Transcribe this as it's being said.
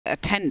A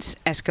tense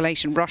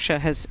escalation. Russia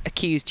has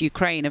accused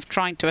Ukraine of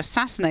trying to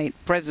assassinate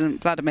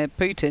President Vladimir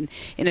Putin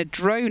in a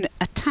drone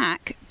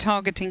attack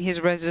targeting his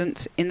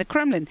residence in the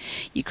Kremlin.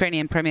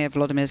 Ukrainian Premier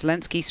Volodymyr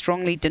Zelensky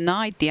strongly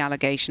denied the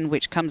allegation,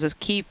 which comes as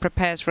Kyiv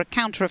prepares for a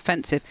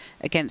counter-offensive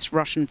against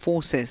Russian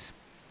forces.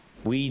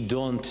 We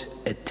don't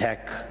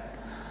attack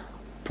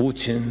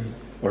Putin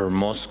or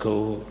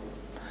Moscow.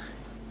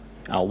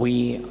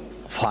 We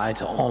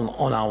fight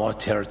on our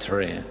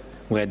territory.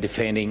 We are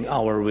defending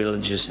our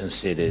villages and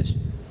cities.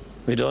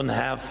 We don't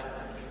have,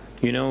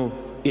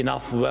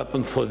 enough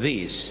weapon for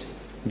this.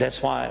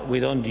 That's why we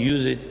don't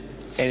use it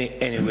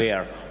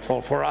anywhere.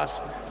 For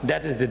us,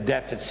 that is the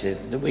deficit.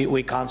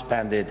 We can't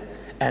spend it.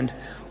 And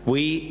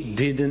we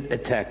didn't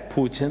attack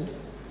Putin.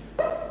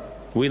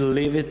 We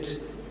leave it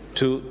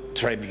to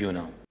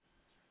tribunal.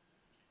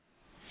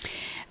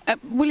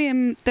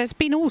 William, there's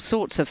been all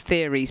sorts of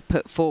theories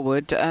put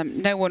forward.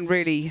 No one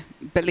really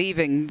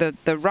believing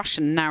the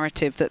Russian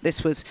narrative that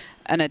this was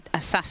an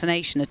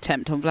assassination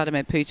attempt on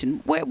Vladimir Putin.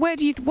 What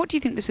do you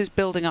think this is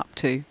building up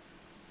to?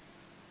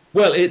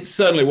 Well, it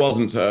certainly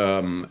wasn't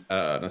an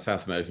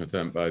assassination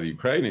attempt by the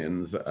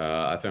Ukrainians.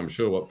 I'm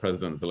sure what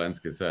President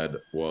Zelensky said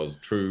was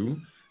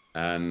true.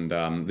 And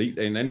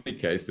in any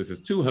case, this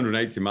is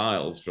 280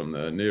 miles from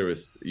the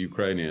nearest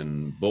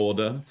Ukrainian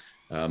border.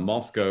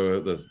 Moscow,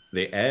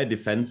 the air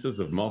defenses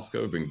of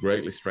Moscow have been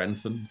greatly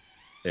strengthened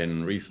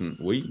in recent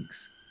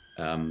weeks.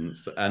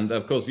 And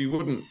of course, you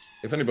wouldn't,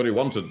 if anybody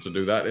wanted to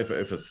do that,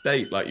 if a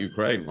state like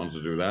Ukraine wanted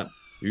to do that,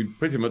 you'd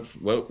pretty much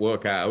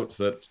work out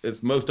that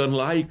it's most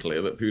unlikely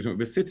that Putin would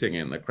be sitting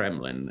in the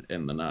Kremlin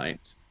in the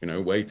night,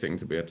 waiting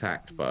to be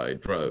attacked by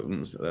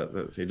drones.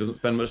 He doesn't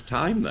spend much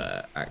time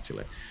there,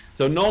 actually.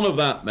 So none of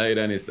that made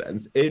any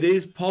sense. It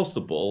is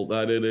possible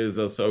that it is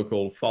a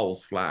so-called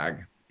false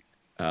flag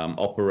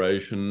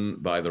operation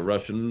by the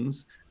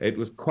Russians. It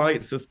was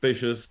quite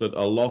suspicious that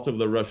a lot of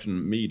the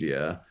Russian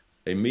media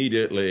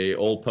immediately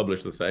all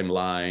published the same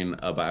line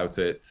about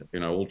it,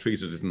 all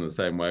treated it in the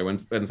same way. When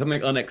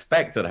something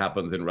unexpected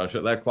happens in Russia,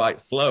 they're quite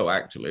slow,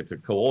 actually, to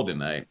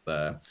coordinate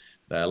their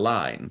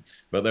line.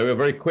 But they were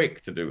very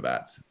quick to do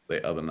that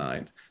the other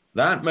night.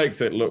 That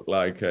makes it look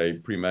like a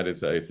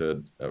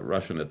premeditated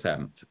Russian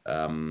attempt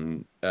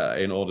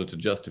in order to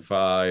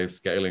justify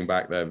scaling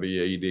back their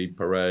VED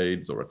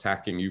parades or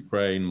attacking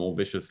Ukraine more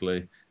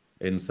viciously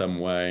in some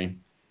way.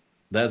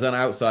 There's an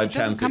outside chance. It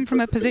doesn't come from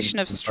a position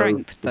of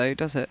strength, though,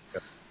 does it?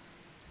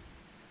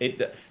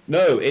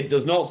 No, it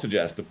does not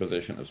suggest a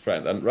position of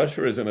strength. And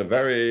Russia is in has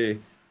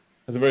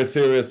a very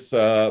serious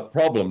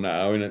problem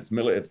now. Its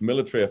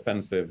military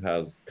offensive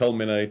has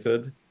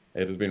culminated.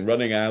 It has been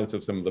running out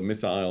of some of the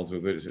missiles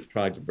with which it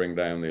tried to bring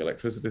down the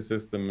electricity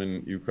system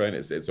in Ukraine.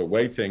 It's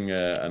awaiting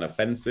an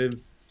offensive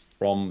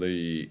from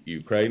the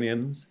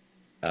Ukrainians.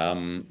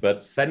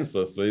 But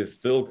senselessly, it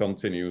still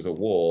continues a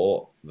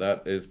war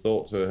that is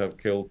thought to have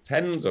killed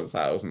tens of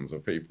thousands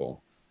of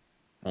people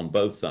on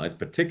both sides,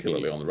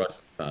 particularly on the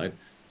Russian side,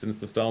 since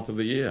the start of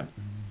the year.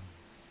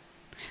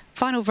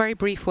 Final, very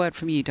brief word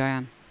from you,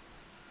 Diane.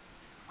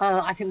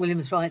 I think William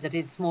is right that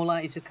it's more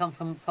likely to come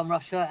from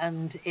Russia,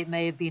 and it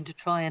may have been to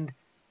try and,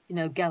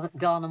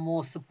 garner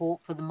more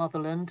support for the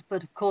motherland.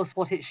 But of course,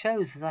 what it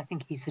shows, as I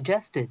think he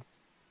suggested,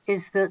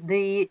 is that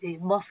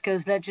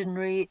Moscow's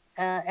legendary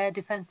air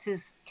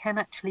defenses can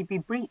actually be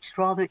breached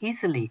rather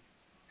easily.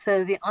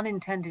 So the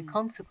unintended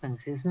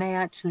consequences may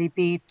actually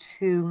be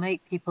to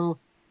make people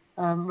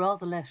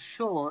rather less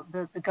sure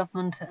that the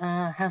government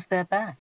has their back.